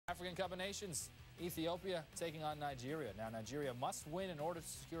African Cup of Nations. Ethiopia taking on Nigeria. Now, Nigeria must win in order to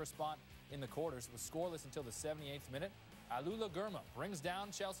secure a spot in the quarters. It was scoreless until the 78th minute. Alula Gurma brings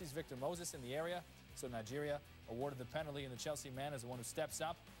down Chelsea's Victor Moses in the area. So Nigeria awarded the penalty, and the Chelsea man is the one who steps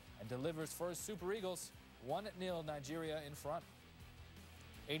up and delivers for his Super Eagles. 1-0 Nigeria in front.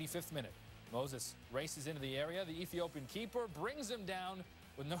 85th minute. Moses races into the area. The Ethiopian keeper brings him down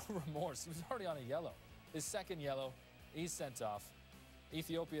with no remorse. He was already on a yellow. His second yellow. He's sent off.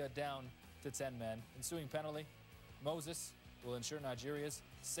 Ethiopia down to 10 men. Ensuing penalty. Moses will ensure Nigeria's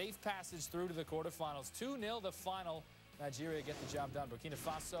safe passage through to the quarterfinals. 2-0 the final. Nigeria get the job done. Burkina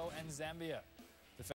Faso and Zambia.